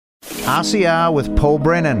RCR with Paul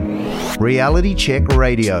Brennan, Reality Check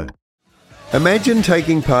Radio. Imagine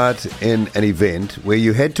taking part in an event where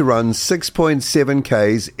you had to run 6.7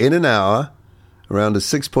 Ks in an hour around a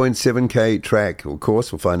 6.7 K track, or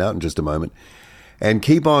course, we'll find out in just a moment, and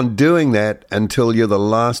keep on doing that until you're the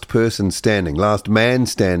last person standing, last man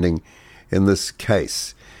standing in this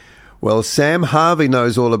case. Well, Sam Harvey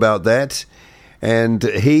knows all about that, and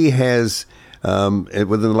he has,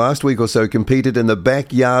 within the last week or so, competed in the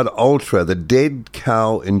Backyard Ultra, the Dead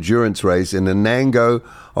Cow Endurance Race in Anango,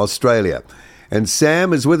 Australia. And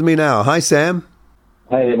Sam is with me now. Hi, Sam.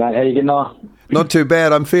 Hey, mate. How you getting on? Not too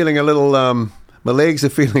bad. I'm feeling a little, my legs are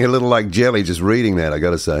feeling a little like jelly just reading that, I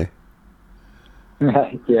got to say.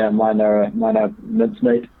 Yeah, mine are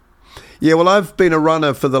mincemeat. Yeah, well, I've been a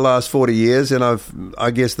runner for the last 40 years, and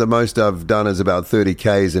I guess the most I've done is about 30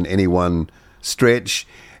 Ks in any one stretch,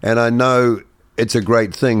 and I know it's a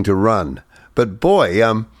great thing to run. But boy,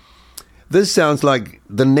 this sounds like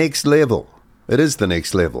the next level. It is the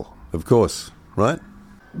next level, of course, right?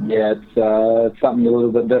 Yeah, it's something a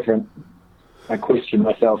little bit different. I question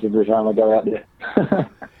myself every time I go out there.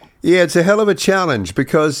 Yeah, it's a hell of a challenge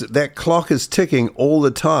because that clock is ticking all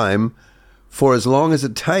the time for as long as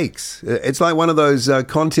it takes. It's like one of those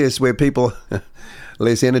contests where people,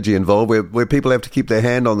 less energy involved, where people have to keep their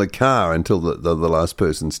hand on the car until the last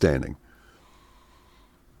person standing.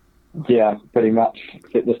 Yeah, pretty much,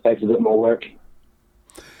 except this takes a bit more work.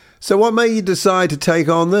 So what made you decide to take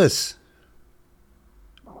on this?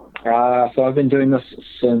 So I've been doing this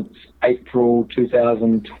since April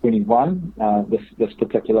 2021, this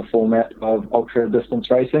particular format of ultra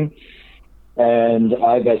distance racing. And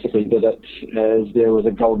I basically did it as there was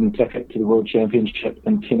a golden ticket to the World Championship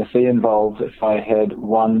in Tennessee involved if I had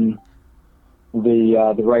won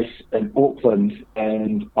the race in Auckland.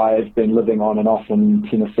 And I've been living on and off in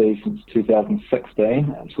Tennessee since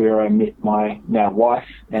 2016. That's where I met my now wife.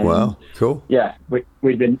 And wow, cool. Yeah,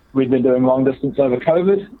 we'd been doing long distance over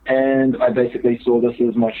COVID, and I basically saw this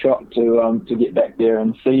as my shot to get back there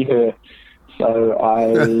and see her. So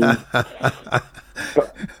I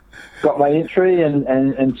got my entry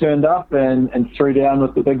and turned up and threw down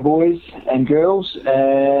with the big boys and girls,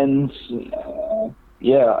 and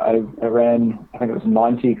I ran, I think it was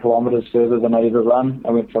 90 kilometres further than I ever run. I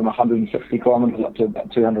went from 160 kilometres up to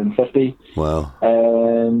about 250. Wow.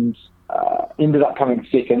 And ended up coming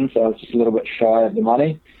second, so I was just a little bit shy of the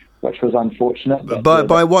money, which was unfortunate.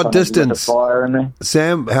 By what distance? Fire in there.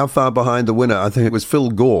 Sam, how far behind the winner? I think it was Phil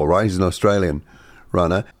Gore, right? He's an Australian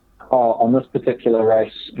runner. Oh, on this particular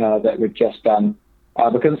race that we've just done,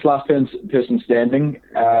 because it's last person standing,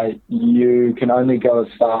 you can only go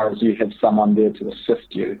as far as you have someone there to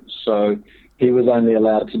assist you. So he was only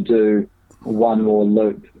allowed to do one more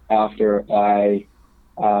loop after I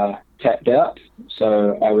tapped out.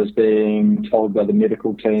 So I was being told by the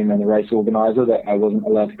medical team and the race organizer that I wasn't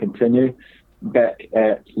allowed to continue back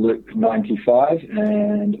at loop 95,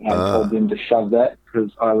 and I told them to shove that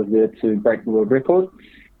because I was there to break the world record.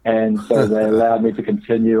 And so they allowed me to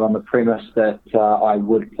continue on the premise that I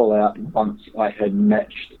would pull out once I had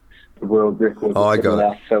matched the world record. Oh, I got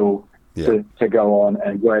allow Phil to go on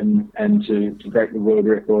and win and to break the world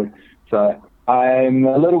record. So I'm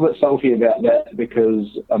a little bit salty about that because,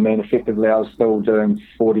 I mean, effectively I was still doing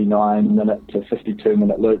 49-minute to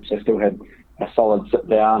 52-minute loops. I still had a solid sit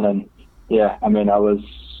down, and yeah, I mean, I was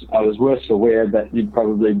worse for wear, but you'd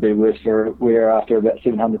probably be worse for wear after about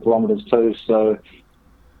 700 kilometres too. So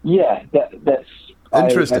yeah, that's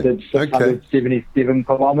interesting. I did 677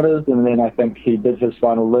 kilometres, and then I think he did his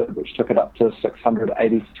final loop, which took it up to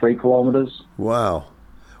 683 kilometres. Wow.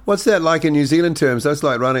 What's that like in New Zealand terms? That's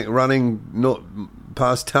like running not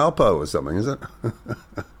past Taupo or something, is it?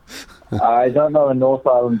 I don't know in North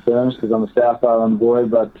Island terms because I'm a South Island boy,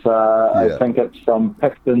 but I think it's from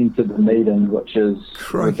Picton to Dunedin, which is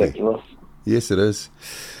ridiculous. Yes, it is.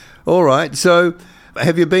 All right, so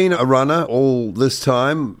have you been a runner all this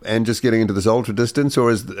time and just getting into this ultra distance, or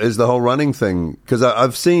is the whole running thing? Because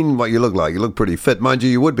I've seen what you look like. You look pretty fit. Mind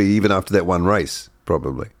you would be even after that one race,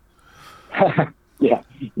 probably.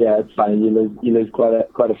 Yeah, it's funny. You lose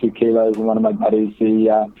quite a few kilos. And one of my buddies,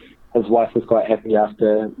 his wife was quite happy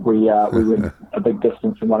after we went a big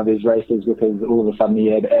distance in one of these races because all of a sudden he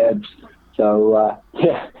had abs. So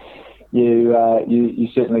you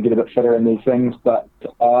certainly get a bit fitter in these things. But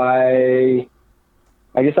I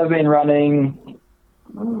guess I've been running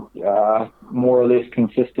more or less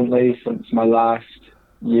consistently since my last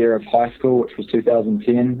year of high school, which was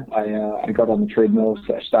 2010. I got on the treadmill,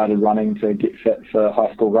 so I started running to get fit for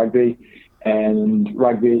high school rugby. And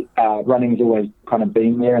running's always kind of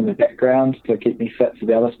been there in the background to keep me fit for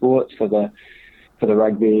the other sports, for the the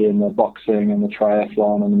rugby and the boxing and the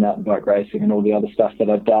triathlon and the mountain bike racing and all the other stuff that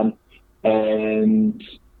I've done. And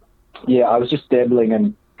yeah, I was just dabbling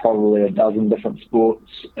in probably a dozen different sports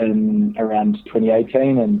in around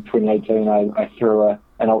 2018. And 2018, I threw an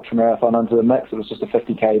ultramarathon into the mix. It was just a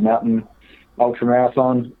 50k mountain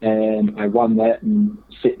ultramarathon, and I won that and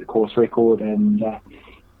set the course record. And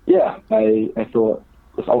yeah, I thought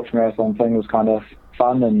this ultramarathon thing was kind of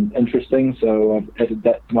fun and interesting, so I've added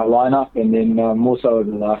that to my lineup. And then more so over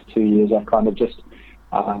the last 2 years, I've kind of just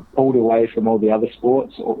pulled away from all the other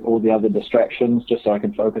sports, all the other distractions, just so I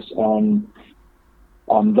can focus on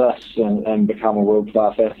this and become a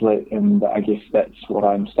world-class athlete. And I guess that's what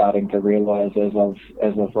I'm starting to realise as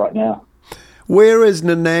of right now. Where is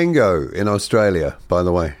Nanango in Australia, by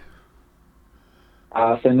the way?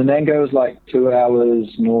 So Nanango is like 2 hours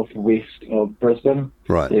northwest of Brisbane.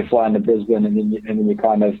 Right. So you fly into Brisbane, and then you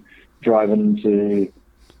kind of drive into,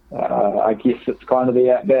 I guess it's kind of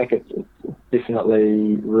the outback. It's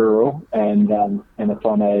definitely rural, and it's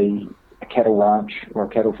on a cattle ranch or a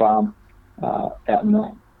cattle farm out in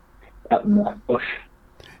the bush.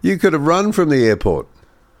 You could have run from the airport.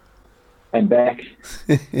 And back,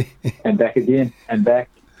 and back again, and back.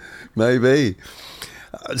 Maybe.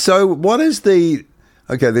 So what is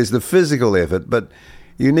there's the physical effort, but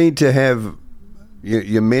you need to have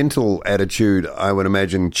your mental attitude, I would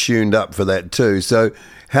imagine, tuned up for that too. So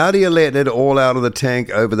how do you let it all out of the tank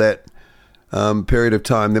over that period of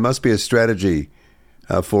time? There must be a strategy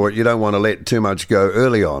for it. You don't want to let too much go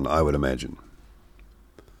early on, I would imagine.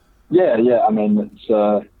 Yeah. I mean,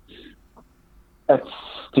 it's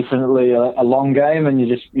definitely a long game, and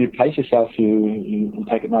you pace yourself. You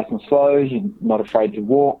take it nice and slow. You're not afraid to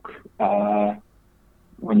walk.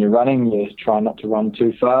 When you're running, you try not to run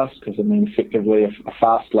too fast, because I mean, effectively, a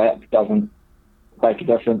fast lap doesn't make a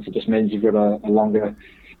difference. It just means you've got a longer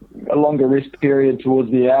rest period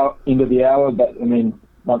towards the end of the hour. But I mean,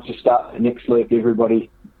 once you start the next lap,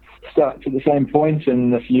 everybody starts at the same point,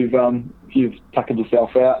 and if you've tuckered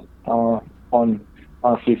yourself out on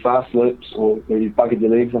a few fast loops, or you've buggered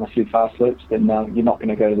your legs on a few fast loops, then you're not going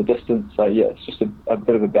to go to the distance. So yeah, it's just a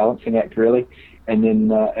bit of a balancing act, really. And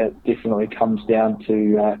then it definitely comes down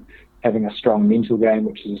to having a strong mental game,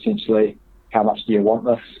 which is essentially how much do you want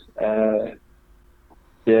this.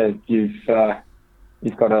 You've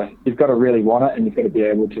got to really want it, and you've got to be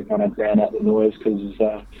able to kind of drown out the noise, because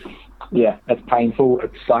it's painful,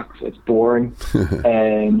 it sucks, it's boring,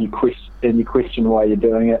 and you question why you're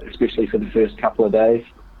doing it, especially for the first couple of days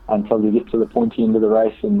until you get to the pointy end of the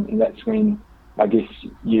race, and that's when I guess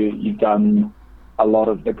you've done a lot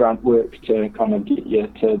of the grunt work to kind of get you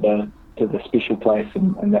to the special place,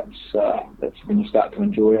 and that's when you start to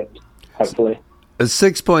enjoy it, hopefully. A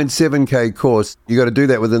 6.7k course, you got to do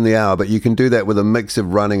that within the hour, but you can do that with a mix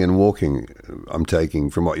of running and walking, I'm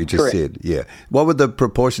taking from what you just said. Yeah. What would the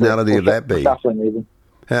proportionality of that be?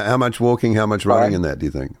 How much walking, how much running in that, do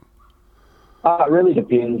you think? It really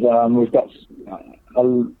depends. We've got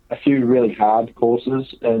a few really hard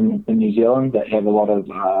courses in New Zealand that have a lot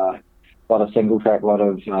of single track, a lot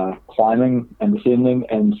of climbing and descending,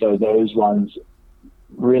 and so those ones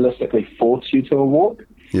realistically force you to a walk.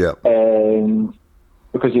 Yeah. And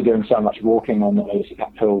because you're doing so much walking on those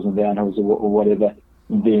uphills and downhills or whatever,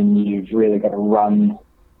 then you've really got to run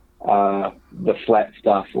the flat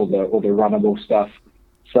stuff or the runnable stuff.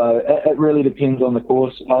 So it really depends on the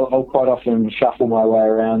course. I'll quite often shuffle my way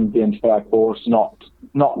around the entire course, not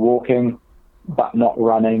walking, but not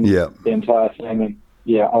running the entire thing. And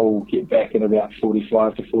yeah, I'll get back in about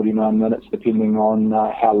 45 to 49 minutes, depending on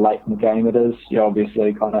how late in the game it is. You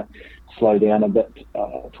obviously kind of slow down a bit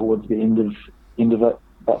towards the end of it,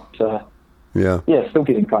 but still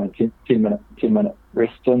getting kind of 10 minute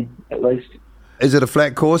rest in at least. Is it a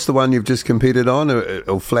flat course, the one you've just competed on,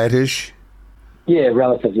 or flattish? Yeah,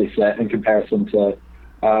 relatively flat in comparison to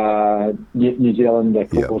New Zealand.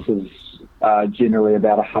 The course is generally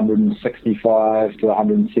about 165 to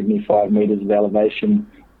 175 metres of elevation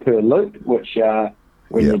per loop, which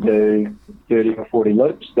when you do 30 or 40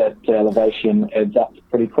 loops, that elevation adds up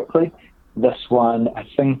pretty quickly. This one, I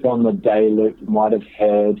think on the day loop, might have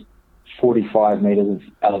had 45 metres of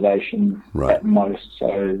elevation at most.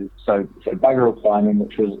 So bugger all climbing,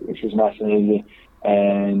 which was nice and easy,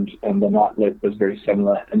 and the night loop was very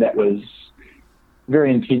similar, and that was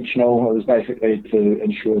very intentional. It was basically to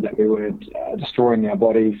ensure that we weren't destroying our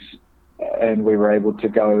bodies, and we were able to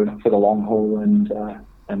go for the long haul and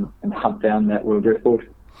hunt down that world record.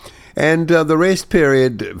 And the rest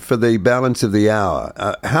period for the balance of the hour,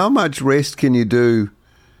 how much rest can you do?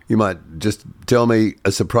 You might just tell me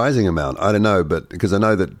a surprising amount. I don't know, but because I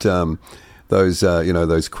know that those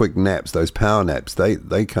those quick naps, those power naps,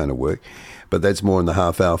 they kind of work. But that's more in the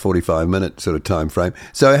half hour, 45-minute sort of time frame.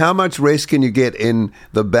 So how much rest can you get in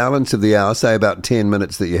the balance of the hour, say about 10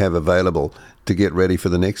 minutes that you have available to get ready for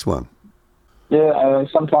the next one? Yeah,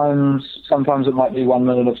 sometimes it might be 1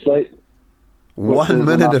 minute of sleep. 1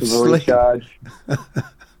 minute of sleep?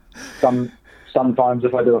 Sometimes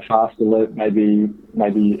if I do a faster loop, maybe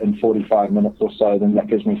in 45 minutes or so, then that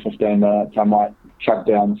gives me 15 minutes. I might chuck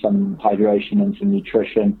down some hydration and some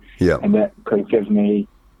nutrition, and that could give me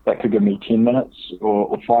 10 minutes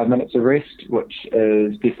or 5 minutes of rest, which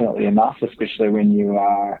is definitely enough, especially when you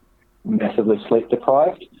are massively sleep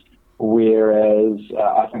deprived. Whereas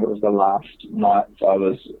I think it was the last night I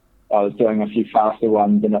was doing a few faster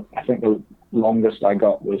ones, and I think the longest I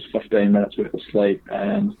got was 15 minutes worth of sleep,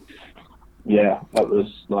 and yeah, it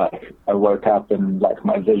was like I woke up and like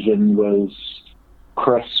my vision was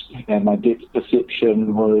crisp and my depth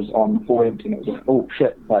perception was on point, and it was like, oh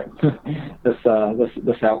shit, like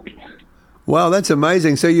this helped. Wow, that's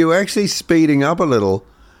amazing. So you're actually speeding up a little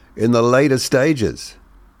in the later stages.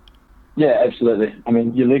 Yeah, absolutely. I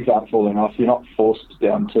mean, your legs aren't falling off. You're not forced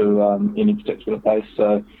down to any particular pace.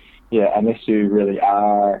 So yeah, unless you really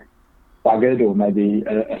are buggered or maybe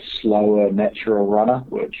a slower natural runner,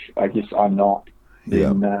 which I guess I'm not,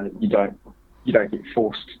 then you don't get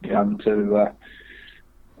forced down to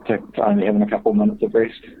only having a couple of minutes of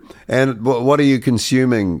rest. And what are you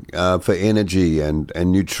consuming for energy and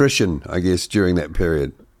nutrition, I guess, during that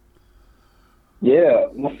period? Yeah,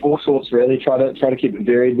 all sorts really. Try to keep it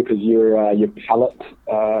varied because your palate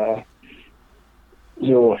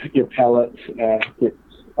gets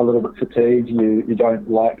a little bit fatigued. You don't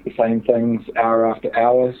like the same things hour after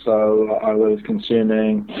hour. So I was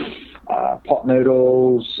consuming pot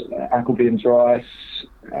noodles, Uncle Ben's rice,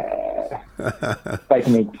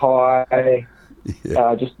 bacon egg pie,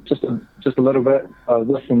 just a little bit of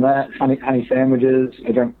this and that. Honey sandwiches.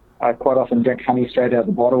 I quite often drink honey straight out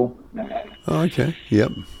the bottle. Okay.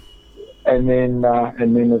 Yep. And then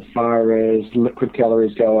as far as liquid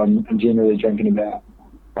calories go, I'm generally drinking about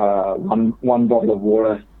one bottle of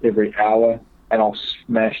water every hour, and I'll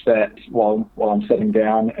smash that while I'm sitting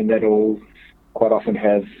down, and that'll quite often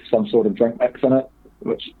have some sort of drink mix in it,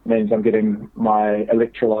 which means I'm getting my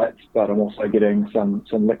electrolytes, but I'm also getting some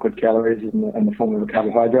liquid calories in the form of a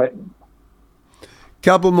carbohydrate.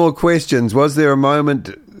 Couple more questions. Was there a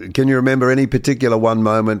moment, can you remember any particular one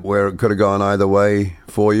moment where it could have gone either way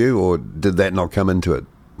for you, or did that not come into it?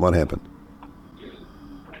 What happened?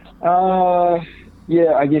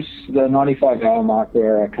 Yeah, I guess the 95-hour mark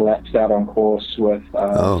where I collapsed out on course with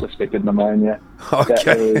suspected pneumonia.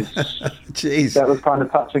 Okay. Jeez. That was kind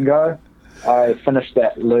of touch and go. I finished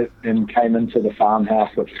that loop and came into the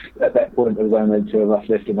farmhouse, which at that point there was only two of us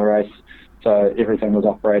left in the race. So everything was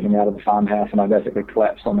operating out of the farmhouse, and I basically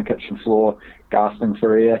collapsed on the kitchen floor, gasping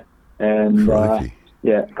for air. And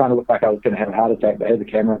it kind of looked like I was going to have a heart attack. They had the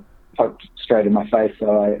camera poked straight in my face,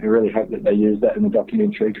 so I really hope that they use that in the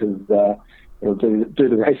documentary, because it'll do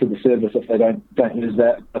the race a disservice if they don't use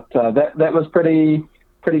that. But that was pretty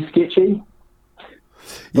sketchy.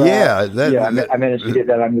 But, I managed to get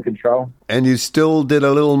that under control. And you still did a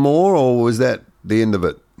little more, or was that the end of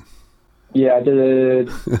it? Yeah, I did.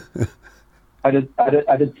 I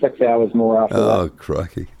did 6 hours more after that. Oh,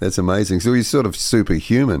 crikey. That's amazing. So you're sort of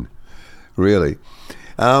superhuman, really.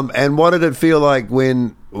 And what did it feel like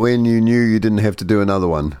when you knew you didn't have to do another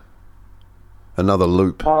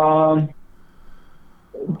loop?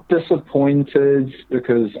 Disappointed,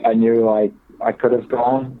 because I knew I could have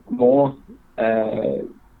gone more.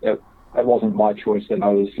 It wasn't my choice that I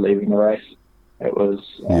was leaving the race. It was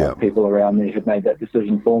people around me had made that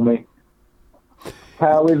decision for me.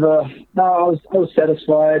 However, no, I was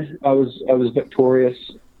satisfied. I was victorious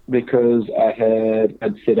because I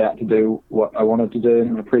had set out to do what I wanted to do.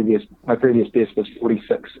 My previous best was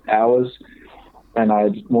 46 hours, and I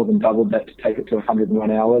had more than doubled that to take it to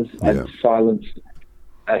 101 hours. Yeah. I'd silenced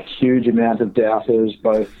a huge amount of doubters,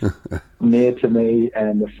 both near to me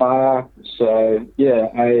and afar. So yeah,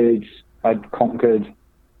 I'd conquered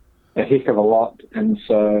a heck of a lot, and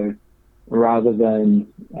so rather than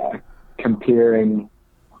comparing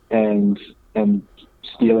and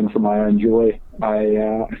stealing from my own joy,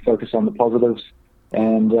 I focus on the positives,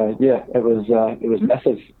 and it was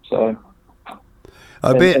massive. So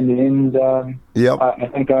I bet in the end,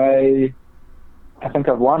 I think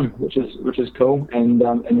I've won, which is cool, and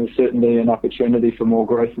there's certainly an opportunity for more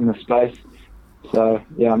growth in the space. So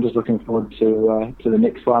yeah, I'm just looking forward to the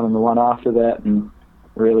next one and the one after that, and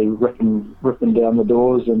really ripping down the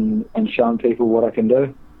doors and showing people what I can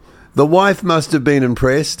do. The wife must have been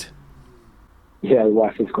impressed. yeah, the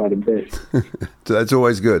wife was quite impressed. So that's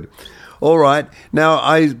always good. All right. Now,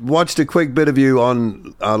 I watched a quick bit of you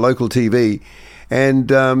on our local TV,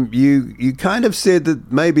 and you kind of said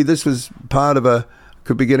that maybe this was part of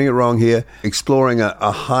could be getting it wrong here, exploring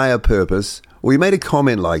a higher purpose. Well, you made a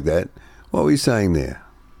comment like that. What were you saying there?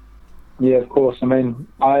 Yeah, of course. I mean,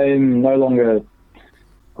 I'm no longer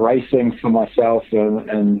racing for myself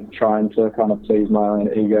and trying to kind of please my own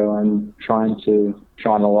ego. I'm trying to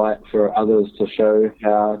shine a light for others to show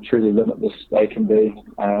how truly limitless they can be.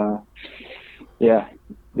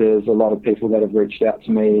 There's a lot of people that have reached out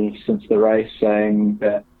to me since the race saying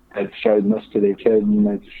that they've showed this to their kid, and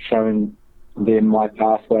they've shown them my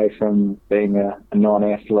pathway from being a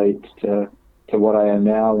non-athlete to what I am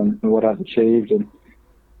now and what I've achieved. And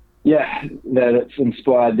yeah, that it's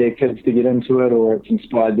inspired their kids to get into it, or it's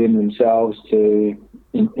inspired them themselves to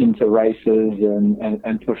into races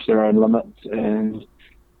and push their own limits. And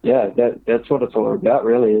yeah, that's what it's all about,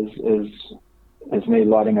 really, is me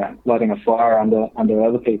lighting a fire under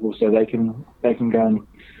other people so they can go and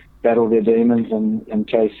battle their demons and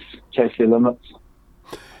chase their limits.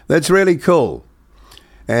 That's really cool.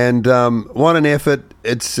 And what an effort.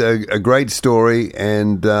 It's a great story,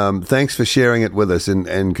 and thanks for sharing it with us,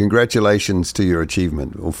 and congratulations to your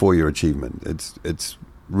achievement, or for your achievement. It's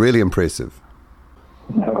really impressive.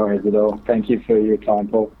 No worries at all. Thank you for your time,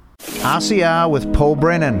 Paul. RCR with Paul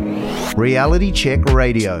Brennan, Reality Check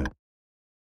Radio.